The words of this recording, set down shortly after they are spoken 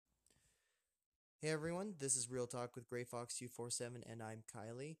Hey everyone, this is Real Talk with Gray Fox 247 and I'm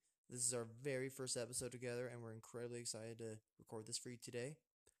Kylie. This is our very first episode together and we're incredibly excited to record this for you today.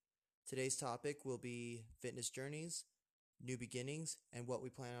 Today's topic will be fitness journeys, new beginnings, and what we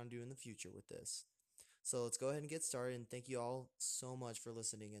plan on doing in the future with this. So let's go ahead and get started and thank you all so much for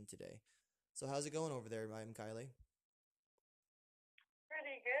listening in today. So how's it going over there, I'm Kylie?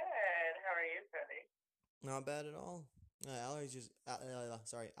 Pretty good. How are you, Cody? Not bad at all. Allergies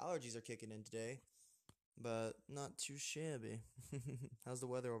are kicking in today, but not too shabby. How's the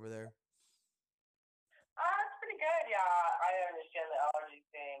weather over there? It's pretty good. Yeah, I understand the allergy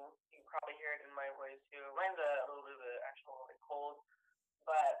thing. You can probably hear it in my voice too. Mine's a little bit of an actual like cold,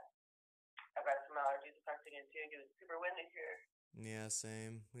 but I've got some allergies affecting it too because it's super windy here. Yeah,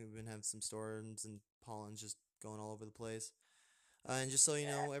 same. We've been having some storms and pollen's just going all over the place. And just so you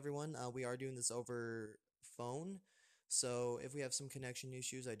Yeah. know, everyone, we are doing this over phone. So if we have some connection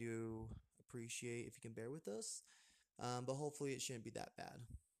issues, I do appreciate if you can bear with us. But hopefully it shouldn't be that bad.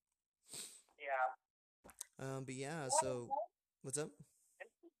 Yeah. But yeah, Well, so what's up?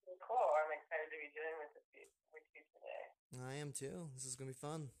 it's really cool. I'm excited to be doing this with you today. I am too. This is gonna be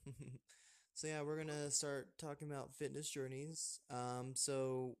fun. So yeah, we're gonna start talking about fitness journeys.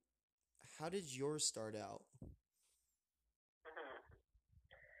 So how did yours start out? Mm-hmm.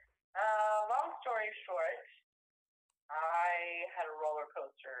 Long story short, I had a roller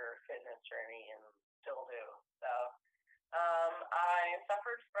coaster fitness journey and still do. So, I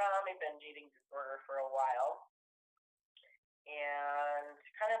suffered from a binge eating disorder for a while, and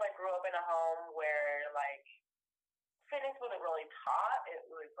kind of like grew up in a home where like fitness wasn't really taught. It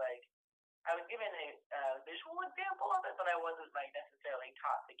was like I was given a visual example of it, but I wasn't like necessarily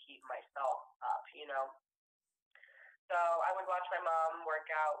taught to keep myself up. So I would watch my mom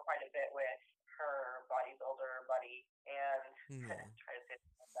work out quite a bit with her bodybuilder buddy and Yeah. try to say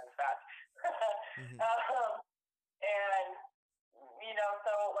that fast. Hmm. And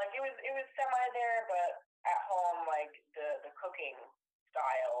so like it was semi there, but at home like the cooking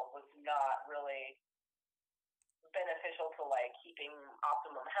style was not really beneficial to like keeping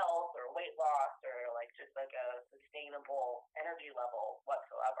optimum health or weight loss or like just like a sustainable energy level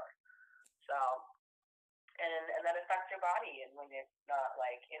whatsoever. So and that affects your body and when it's not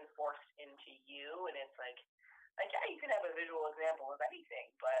like enforced into you and it's like yeah, you can have a visual example of anything,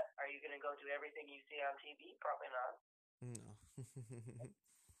 but are you going to go do everything you see on TV? Probably not. No.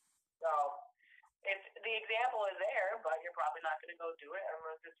 So it's the example is there, but you're probably not going to go do it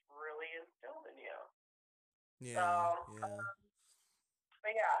unless it's really instilled in you. So, Yeah, yeah.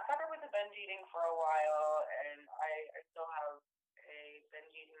 but yeah, I suffered with the binge eating for a while, and I still have a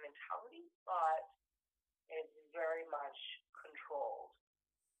binge eating mentality, but it's very much controlled.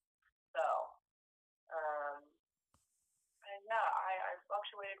 So, um, and yeah, I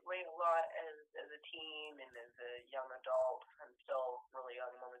fluctuated weight a lot as a teen and as a young adult. I'm still really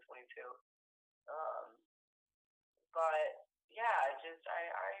young. I'm only 22. Um, but yeah,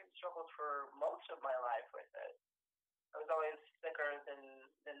 I struggled for most of my life with it. I was always thicker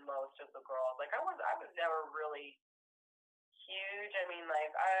than most of the girls. Like I was never really huge. I mean,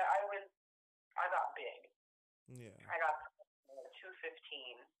 like I got big. Yeah. I got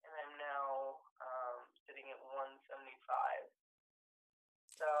 215, and I'm now sitting at 175.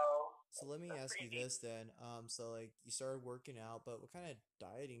 So So let me that's ask pretty you deep. this then. So like you started working out, but what kind of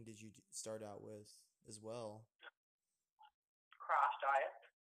dieting did you start out with as well? Crash diet,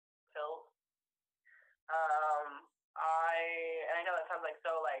 pills. Um, I and I know that sounds like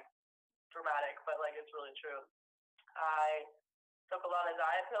so like dramatic, but like it's really true. I took a lot of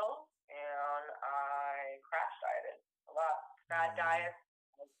diet pills and I crash dieted a lot. Fad Yeah. diet,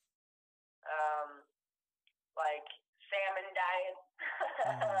 um, like salmon diet.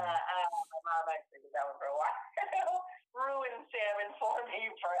 Mm-hmm. My mom actually did that one for a while. Ruined salmon for me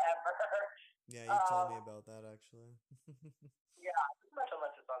forever. Yeah, you've told me Um, about that actually. yeah, pretty much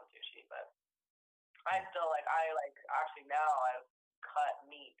unless it's on sushi, but Yeah. I like actually now I've cut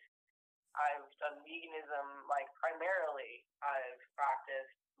meat. I've done veganism like primarily. I've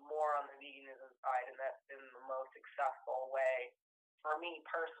practiced more on the veganism side, and that's been the most successful way for me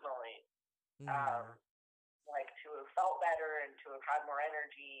personally. Mm-hmm. Um, like to have felt better and to have had more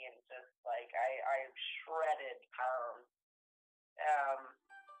energy and just like I've shredded pounds.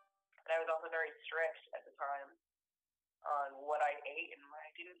 And I was also very strict at the time on what I ate and what I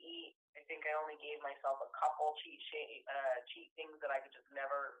didn't eat. I think I only gave myself a couple cheat things that I could just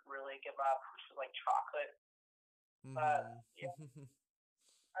never really give up, which was like chocolate. But yeah, Mm-hmm.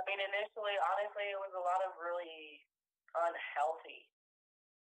 I mean, initially, honestly, it was a lot of really unhealthy,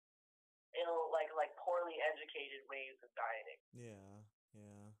 like poorly educated ways of dieting. Yeah.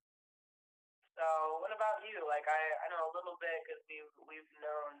 Yeah. So about you? Like, I know a little bit because we've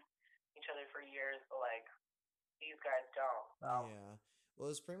known each other for years, but like these guys don't. So Yeah. Well,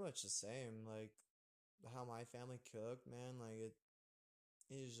 it's pretty much the same. Like how my family cooked, man. Like it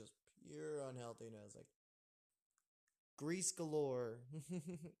is just pure unhealthiness. Like grease galore.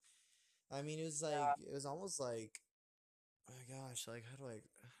 I mean, yeah, it was almost like, oh my gosh, like I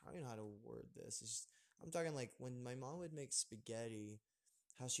don't even know how to word this. It's just, I'm talking like when my mom would make spaghetti,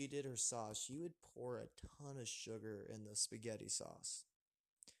 how she did her sauce, she would pour a ton of sugar in the spaghetti sauce.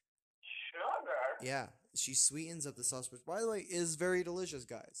 sugar. Yeah, she sweetens up the sauce, which by the way is very delicious,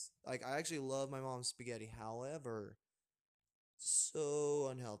 guys. Like I actually love my mom's spaghetti. However, so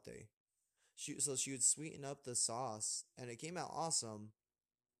unhealthy. She would sweeten up the sauce and it came out awesome,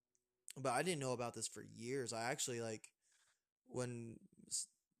 but I didn't know about this for years. I actually like when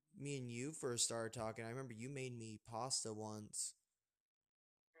me and you first started talking, I remember you made me pasta once,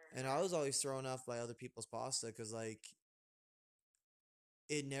 and I Mm-hmm. was always thrown off by other people's pasta because like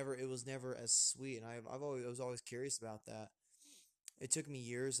it was never as sweet, and I was always curious about that. It took me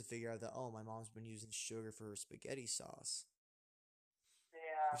years to figure out that oh, my mom's been using sugar for her spaghetti sauce,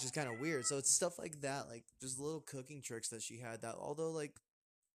 Yeah. which is kind of weird. So it's stuff like that, like just little cooking tricks that she had that although like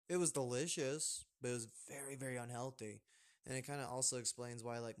it was delicious, but it was very, very unhealthy. And it kind of also explains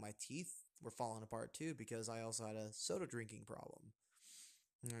why like my teeth were falling apart too, because I also had a soda drinking problem.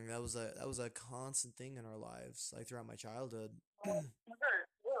 And that was a constant thing in our lives, like throughout my childhood. Well, sugar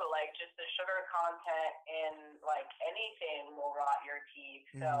too, like just the sugar content in like anything will rot your teeth.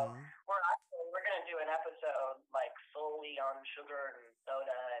 So Mm-hmm. we're gonna do an episode like solely on sugar and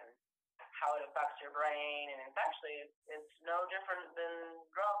soda and how it affects your brain, and it's actually it's no different than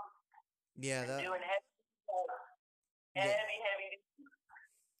drugs Yeah, and that doing yeah. heavy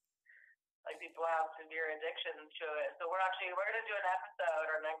like people have severe addictions to it. So we're gonna do an episode.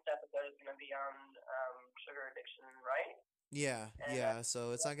 Our next episode is gonna be on sugar addiction, right? Yeah, And yeah.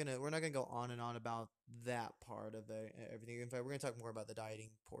 So it's not gonna we're not gonna go on and on about that part of everything. In fact, we're gonna talk more about the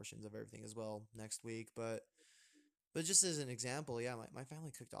dieting portions of everything as well next week. But just as an example, yeah, my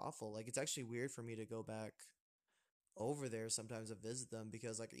family cooked awful. Like it's actually weird for me to go back over there sometimes to visit them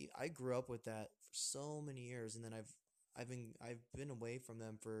because like I grew up with that for so many years, and then I've been away from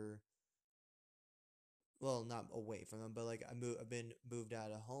them for well, not away from them, but like I've been moved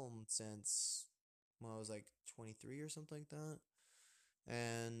out of home since when I was like 23 or something like that.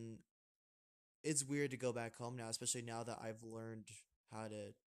 And it's weird to go back home now, especially now that I've learned how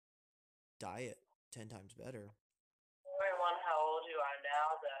to diet 10 times better. everyone, how old you are now,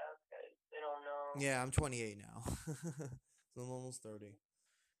 though, 'cause they don't know. Yeah, I'm 28 now. So I'm almost 30.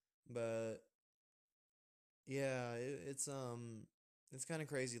 But yeah, it's kind of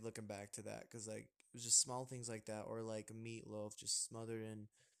crazy looking back to that cuz like it was just small things like that or like a meatloaf just smothered in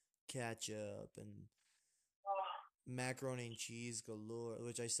ketchup and Oh, macaroni and cheese galore,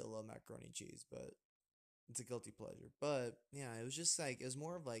 which I still love macaroni and cheese, but it's a guilty pleasure. But yeah, it was just like it was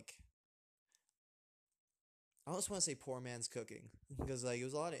more of like I almost want to say poor man's cooking because like it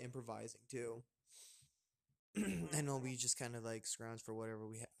was a lot of improvising too. I know we just kind of like scrounge for whatever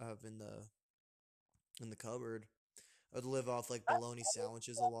we have in the cupboard. I'd live off like that's bologna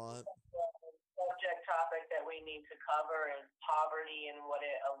sandwiches a lot. a subject topic that we need to cover is poverty and what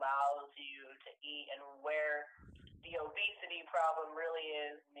it allows you to eat and where the obesity problem really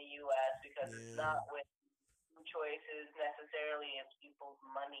is in the U.S. because it's Yeah. not with food choices necessarily, it's people's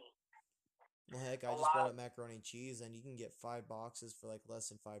money. Well, heck, A I just brought lot. up macaroni and cheese, and you can get 5 boxes for like less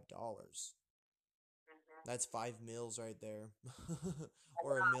than $5. Mm-hmm. That's 5 meals right there,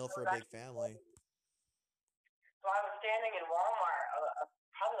 or a Yeah, meal it for was a big family. actually so I was standing in Walmart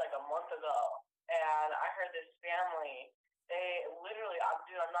probably like a month ago, and I heard this family. They literally,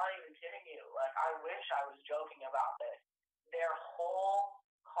 dude, I'm not even kidding you. Like, I wish I was joking about this. Their whole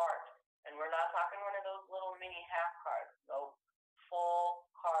cart, and we're not talking one of those little mini half carts. No,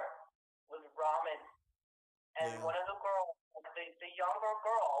 full cart was ramen. And Yeah. one of the girls, the younger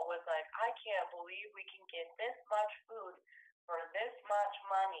girl, was like, "I can't believe we can get this much food for this much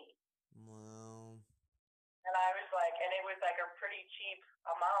money." Well, And I was like, and it was like a pretty cheap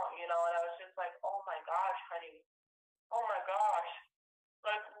amount, you know, and I was just like, oh my gosh, honey, oh my gosh,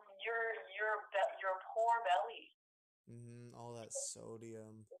 like your poor belly, all that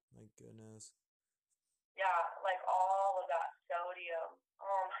sodium. My goodness. yeah, like all of that sodium.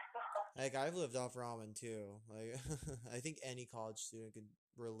 Oh my gosh, Like I've lived off ramen too. Like I think any college student could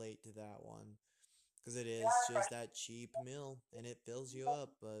relate to that one because it is yeah, just that cheap meal and it fills you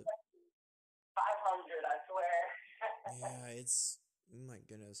up. But 500, I swear. yeah, it's my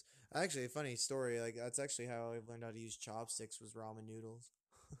goodness. Actually, a funny story. Like that's actually how I learned how to use chopsticks was ramen noodles.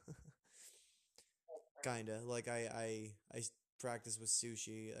 Kinda. Like practiced with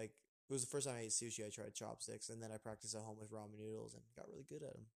sushi. Like it was the first time I ate sushi. I tried chopsticks, and then I practiced at home with ramen noodles and got really good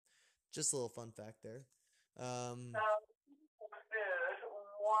at them. Just a little fun fact there. So, Um, food,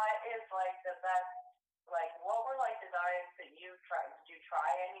 what is like the best, like, what were like the diets that you tried? Did you try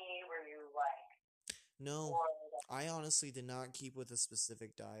any? Were you like, no, or, I honestly did not keep with a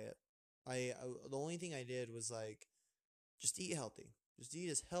specific diet. The only thing I did was like just eat healthy. Just eat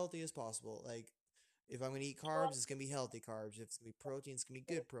as healthy as possible. Like if I'm gonna eat carbs, it's gonna be healthy carbs. If it's gonna be protein, it's gonna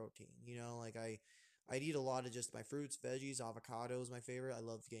be good protein. Like I'd eat a lot of just my fruits, veggies, avocado is my favorite. I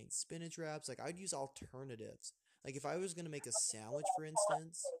love getting spinach wraps. Like I'd use alternatives. Like if I was gonna make a sandwich, for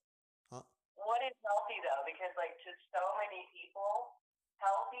instance, huh? what is healthy though? Because like to so many people,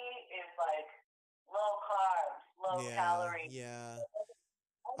 healthy is like low carbs, low Yeah, calories. yeah.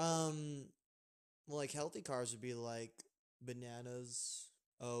 Healthy. Um, well, like healthy carbs would be like bananas,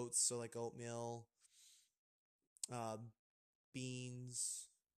 oats, so like oatmeal, uh, beans.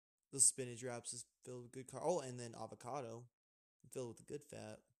 The spinach wraps is filled with good carb. Oh, and then avocado filled with the good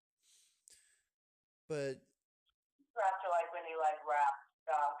fat. But So after like when you like wrap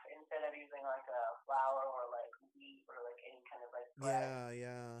stuff instead of using like a flour or like wheat or like any kind of like bread yeah,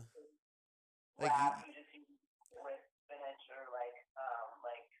 yeah. Like wrap, you just use it with spinach or like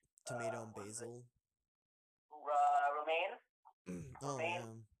tomato and what is it? basil. Romaine? Oh Romaine? yeah.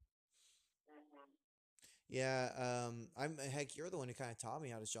 Mm-hmm. Yeah, I'm heck, you're the one who kind of taught me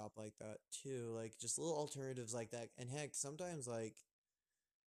how to shop like that too. Like just little alternatives like that. And heck, sometimes like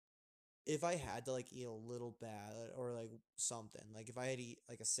if I had to like eat a little bad or like something, like if I had to eat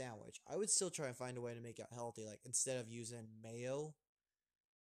like a sandwich, I would still try and find a way to make it healthy. Like instead of using mayo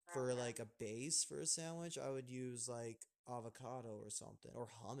for Mm-hmm. like a base for a sandwich, I would use like avocado or something or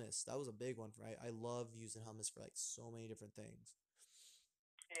hummus. That was a big one, right? I love using hummus for like so many different things.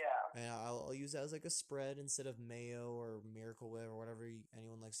 Yeah. And I'll use that as like a spread instead of mayo or Miracle Whip or whatever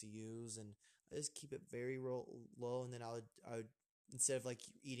anyone likes to use, and I just keep it very low. And then I would instead of like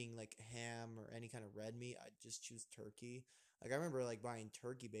eating like ham or any kind of red meat, I'd just choose turkey. Like I remember like buying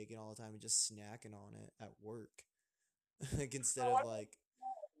turkey bacon all the time and just snacking on it at work, like So instead of what like,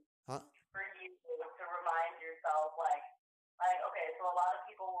 huh? for you to remind yourself like okay, so a lot of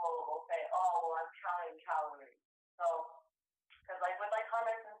people will say, oh well I'm counting calories. So because like with like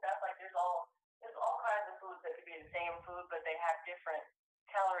hummus and stuff, like there's all kinds of foods that could be the same food, but they have different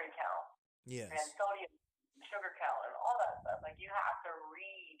calorie count and Yes. sodium, and sugar count, and all that stuff. Like you have to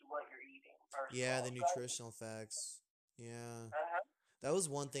read what you're eating first of Yeah, all. the So, nutritional facts. Yeah. uh-huh. That was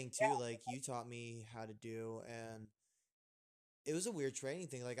one thing too, Yeah. like you taught me how to do, and it was a weird training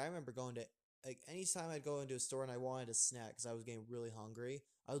thing. Like I remember going to like anytime I'd go into a store and I wanted a snack because I was getting really hungry,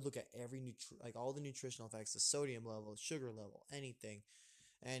 I would look at like all the nutritional effects, the sodium level, sugar level, anything.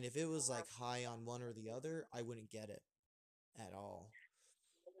 And if it was like high on one or the other, I wouldn't get it at all.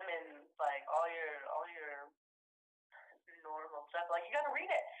 And like all your normal stuff. Like you gotta read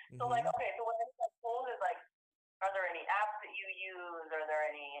it. So like Mm-hmm. okay, so what I'm told is like, are there any apps that you use? Are there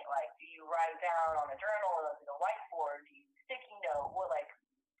any like do you write down on a journal or like a whiteboard? Do you sticky note? What like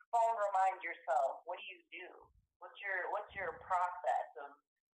phone remind yourself? What do you do? What's your process of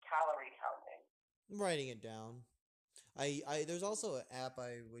calorie counting? I'm writing it down. I there's also an app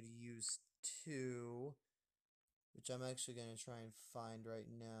I would use too, which I'm actually gonna try and find right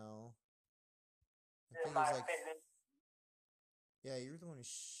now. I think it My was like fitness, yeah, you're the one who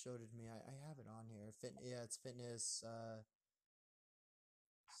showed it to me. I have it on here. Yeah, it's fitness.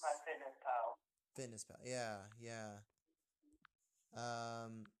 my fitness pal. Fitness Pal. Yeah, yeah.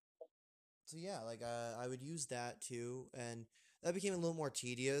 Um. So yeah, like I would use that too, and that became a little more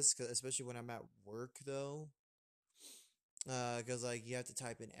tedious, especially when I'm at work though. Because like you have to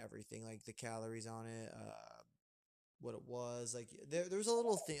type in everything, like the calories on it, what it was. Like there's a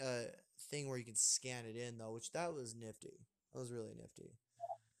little thing where you can scan it in though, which that was nifty. That was really nifty.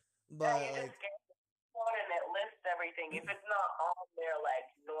 Yeah, But you just like, get one and it lists everything. If it's not on their like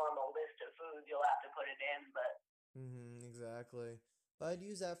normal list of foods, you'll have to put it in. But exactly. But I'd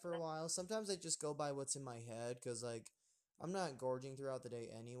use that for a while. Sometimes I just go by what's in my head because like I'm not gorging throughout the day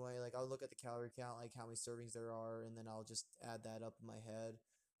anyway. Like I'll look at the calorie count, like how many servings there are, and then I'll just add that up in my head.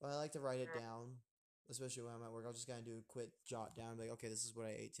 But I like to write it down, especially when I'm at work. I'll just kind of do a quick jot down, like, okay, this is what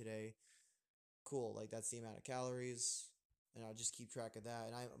I ate today. Cool, like that's the amount of calories, and I'll just keep track of that.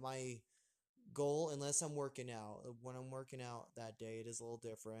 And my goal, unless I'm working out, when I'm working out that day, it is a little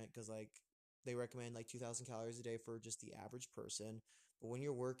different because like they recommend like 2,000 calories a day for just the average person. But when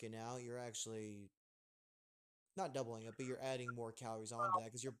you're working out, you're actually not doubling it, but you're adding more calories onto that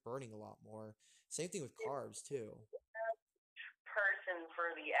because you're burning a lot more. Same thing with carbs too. person person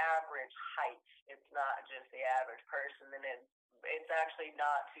for the average height. It's not just the average person, and it's actually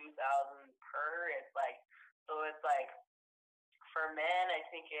not 2,000 per. It's like so. It's like for men, I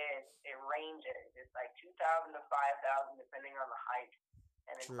think it ranges. It's like 2,000 to 5,000 depending on the height,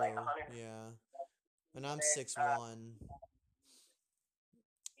 and it's like True. 100. Yeah. And I'm Minutes. 6'1",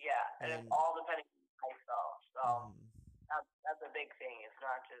 Yeah, and it's and all depending on the lifestyle. So mhm. that's a big thing. It's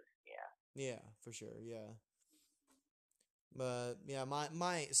not just Yeah, for sure. Yeah. But yeah,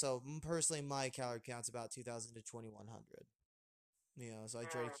 personally my calorie count's about 2,000 to 2,100. So I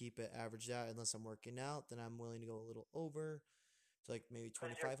try to mm, keep it averaged out unless I'm working out, then I'm willing to go a little over to like maybe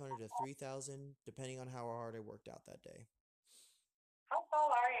because you're 2,500 to 3,000 depending on how hard I worked out that day. how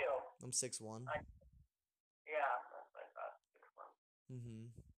tall are you? I'm 6'1". Like yeah, that's what I thought. 6'1".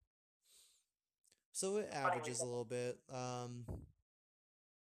 Mhm. So it Funny we averages a little bit.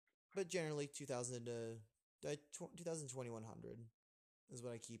 But generally 2,000 to 2,000 2,100 is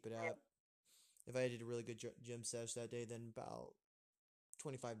what I keep it yeah, at. If I did a really good gym sesh that day, then about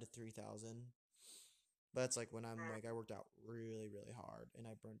 25 to 3,000. But that's like when I worked out really, really hard and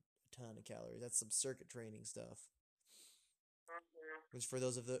I burned a ton of calories. That's some circuit training stuff. mm-hmm. Which for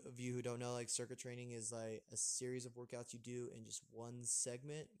those of you who don't know, like circuit training is like a series of workouts you do in just one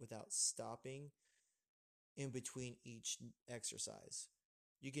segment without stopping in between each exercise.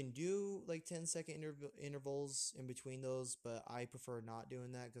 You can do like 10-second intervals in between those, but I prefer not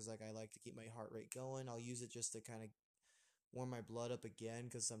doing that because like I like to keep my heart rate going. I'll use it just to kind of warm my blood up again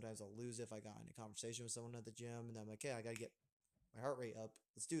because sometimes I'll lose it if I got in a conversation with someone at the gym and I'm like, hey, I gotta get my heart rate up.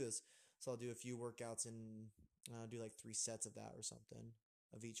 Let's do this. So I'll do a few workouts and do like 3 sets of that or something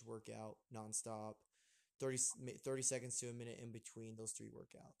of each workout nonstop. 30 seconds to a minute in between those three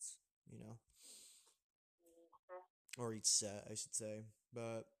workouts, you know, Mm-hmm. or each set, I should say.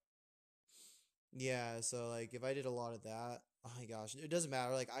 But yeah, so like if I did a lot of that, oh my gosh, it doesn't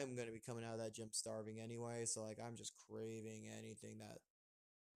matter. Like I'm gonna be coming out of that gym starving anyway, so like I'm just craving anything that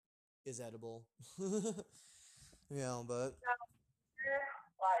is edible. But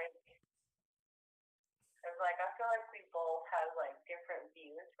Like, cause like I feel like we both have like different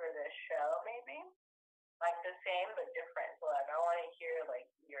views for this show, maybe like the same but different. So like I want to hear like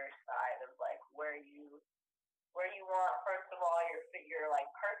your side of like where you want first of all your like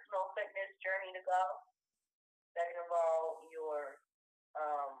personal fitness journey to go. Second of all, your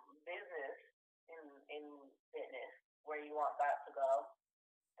business in in fitness, where you want that to go,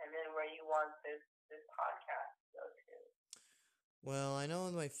 and then where you want this podcast to go to. well, I know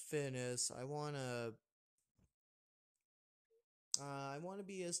in my fitness, I want to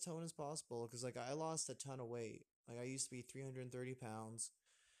be as toned as possible because like I lost a ton of weight. Like I used to be 330 pounds.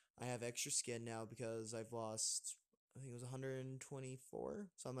 I have extra skin now because I've lost, I think it was 124.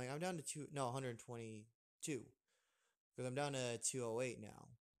 So I'm like I'm down to 122 because I'm down to 208 now.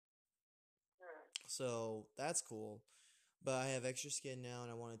 Hmm. So that's cool. But I have extra skin now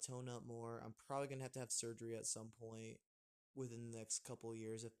and I want to tone up more. I'm probably gonna have to have surgery at some point within the next couple of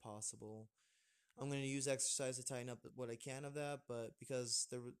years if possible. I'm going to use exercise to tighten up what I can of that, but because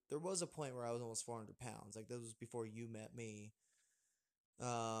there was a point where I was almost 400 pounds. Like, this was before you met me.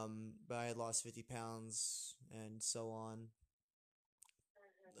 But I had lost 50 pounds and so on.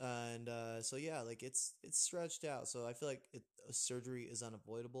 And so yeah, like it's stretched out. So I feel like a surgery is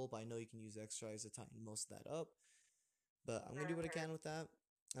unavoidable, but I know you can use exercise to tighten most of that up. But I'm gonna do what I Mm-hmm. can with that.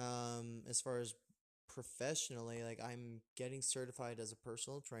 As far as professionally, like I'm getting certified as a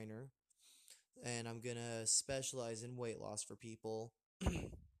personal trainer, and I'm gonna specialize in weight loss for people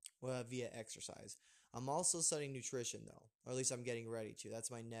via exercise. I'm also studying nutrition though, or at least I'm getting ready to.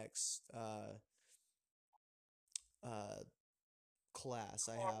 That's my next uh, class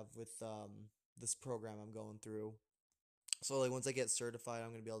I have with this program I'm going through. So like once I get certified,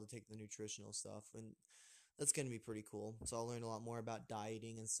 I'm gonna be able to take the nutritional stuff, and that's gonna be pretty cool. So I'll learn a lot more about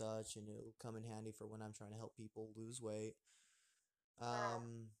dieting and such, and it'll come in handy for when I'm trying to help people lose weight.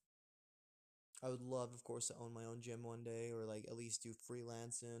 Um, I would love, of course, to own my own gym one day, or like at least do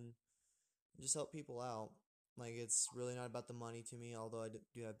freelancing, just help people out. Like it's really not about the money to me, although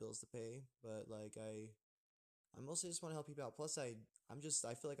do have bills to pay. But like I mostly just want to help people out. Plus, I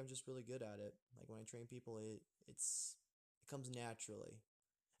feel like I'm just really good at it. Like when I train people, it comes naturally,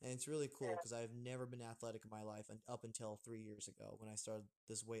 and it's really cool Yeah. because I've never been athletic in my life, and up until 3 years ago when I started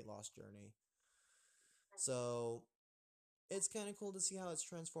this weight loss journey. So it's kind of cool to see how it's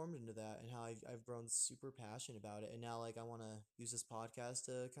transformed into that and how I've grown super passionate about it. And now, like, I want to use this podcast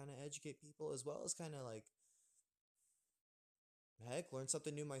to kind of educate people as well as kind of like, heck, learn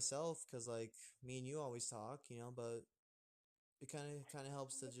something new myself. Cause, like, me and you always talk, but it kind of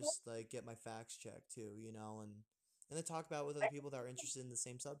helps to just, like, get my facts checked too, and and then talk about it with other people that are interested in the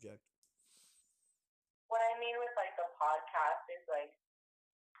same subject. What I mean with like the podcast is like,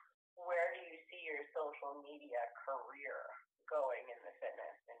 where do you see your social media career going in the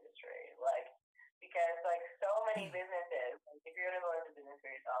fitness industry? Like, because like so many businesses, like if you're gonna go into business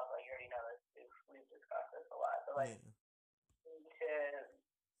for yourself, like you already know this, we've discussed this a lot. But like, Yeah. you need to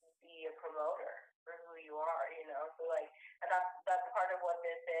be a promoter for who you are, you know. So like, and that's part of what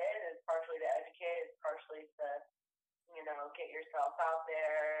this is. It's partially to educate. It's partially to get yourself out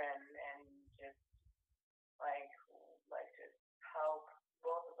there and just like just help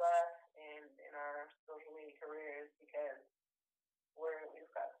both of us in our social media careers because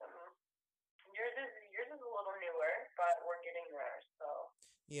we've got some. Yours is a little newer, but we're getting there. So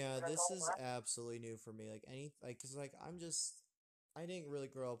Yeah, that's this all. is absolutely new for me. Like cause like I didn't really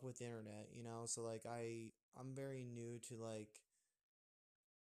grow up with the internet, you know, so like I'm very new to like,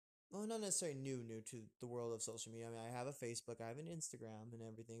 well, not necessarily new to the world of social media. I mean, I have a Facebook, I have an Instagram and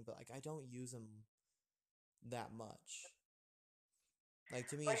everything, but like I don't use them that much. Like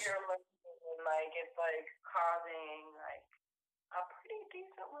to me, But it's you're looking like it's like causing like a pretty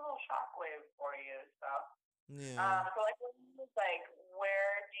decent little shockwave for you. So, yeah, so like,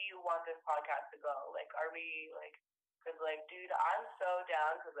 where do you want this podcast to go? Like, are we like, because like, dude, I'm so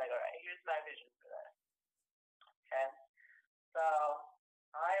down. Because like, all right, here's my vision for this. Okay, so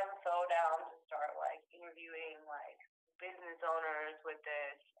I am so down to start like interviewing like business owners with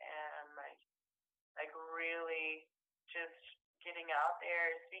this and like really just getting out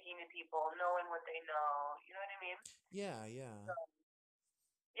there, speaking to people, knowing what they know. You know what I mean? yeah, yeah, So,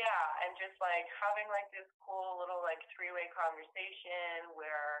 yeah, and just like having like this cool little like three-way conversation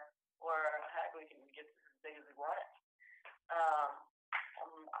or heck, we can get this as big as we want it. Um,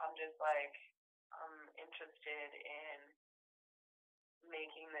 I'm just like I'm interested in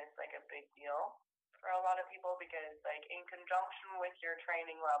making this like a big deal for a lot of people because like in conjunction with your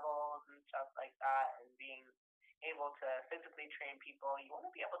training levels and stuff like that and being able to physically train people, you want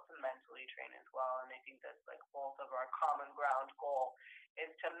to be able to mentally train as well. And I think that's like both of our common ground goal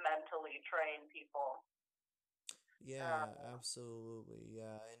is to mentally train people. yeah, absolutely,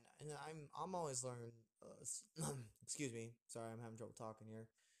 yeah, and I'm always learning. Excuse me, sorry, I'm having trouble talking here.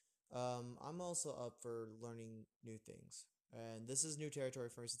 I'm also up for learning new things, and this is new territory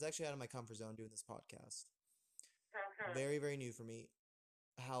for me. So it's actually out of my comfort zone doing this podcast. Very, very new for me.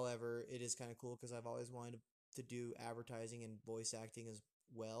 However, it is kind of cool because I've always wanted to do advertising and voice acting as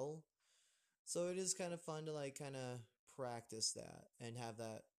well. So it is kind of fun to like kind of practice that and have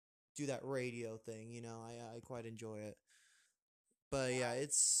that do that radio thing. You know, I quite enjoy it. But yeah,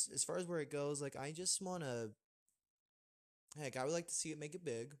 it's as far as where it goes. Like I just want to. Heck, I would like to see it make it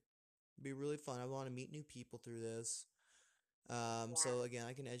big. It'd be really fun. I want to meet new people through this. So again,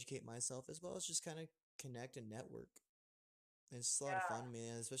 I can educate myself as well as just kind of connect and network. And it's just a lot of Yeah, fun,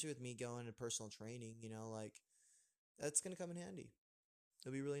 man. Especially with me going to personal training. You know, like that's gonna come in handy.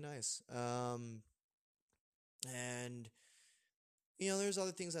 It'll be really nice. And there's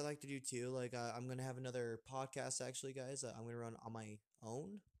other things I like to do too. Like I'm gonna have another podcast actually, guys. I'm gonna run on my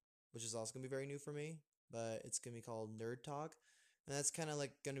own, which is also gonna be very new for me. But it's gonna be called Nerd Talk, and that's kind of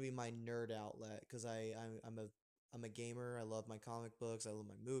like gonna be my nerd outlet because I'm a gamer. I love my comic books. I love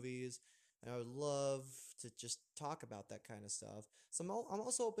my movies. And I would love to just talk about that kind of stuff. So I'm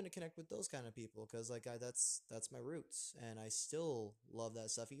also open to connect with those kind of people because that's my roots, and I still love that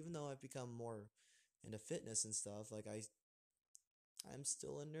stuff. Even though I've become more into fitness and stuff, like I'm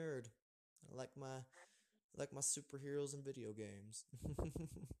still a nerd. I like my superheroes and video games. yeah.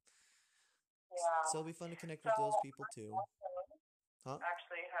 So it'll be fun to connect So with those people I too. also Huh?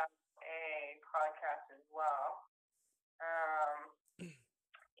 actually have a podcast as well. Um,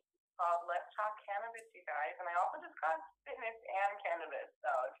 called Let's Talk Cannabis, you guys. And I also discuss fitness and cannabis. So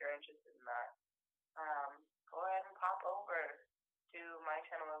if you're interested in that, go ahead and pop over to my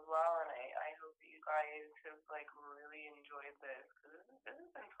channel as well. And I hope that you guys have like really enjoyed this because this has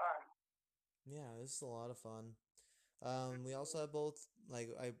been fun. Yeah, this is a lot of fun. We also have both, like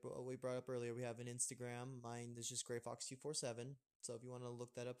we brought up earlier, we have an Instagram. Mine is just GrayFox247. So if you want to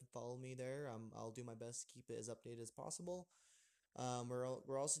look that up and follow me there, I'll do my best to keep it as updated as possible.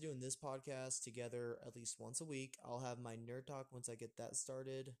 We're also doing this podcast together at least once a week. I'll have my nerd talk once I get that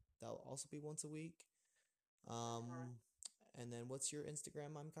started. That'll also be once a week. Mm-hmm. Um, and then what's your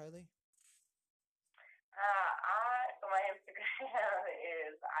Instagram? I'm Kylie. So my Instagram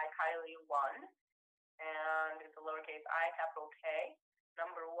is iKylie1, and it's a lowercase I, capital K,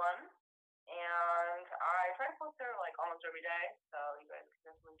 number one. And I try to post there like almost every day, so you guys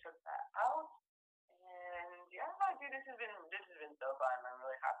can definitely check that out. And yeah, dude, this has been so fun. I'm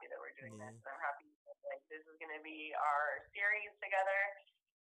really happy that we're doing this. Yeah. And I'm happy that, like, this is going to be our series together.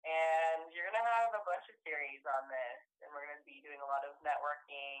 And you're going to have a bunch of series on this. And we're going to be doing a lot of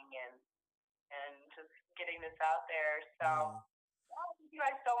networking and just getting this out there. So, Yeah. thank you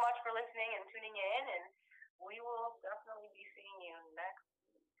guys so much for listening and tuning in. And we will definitely be seeing you next.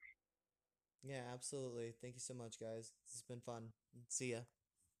 Yeah, absolutely. Thank you so much, guys. This has been fun. See ya.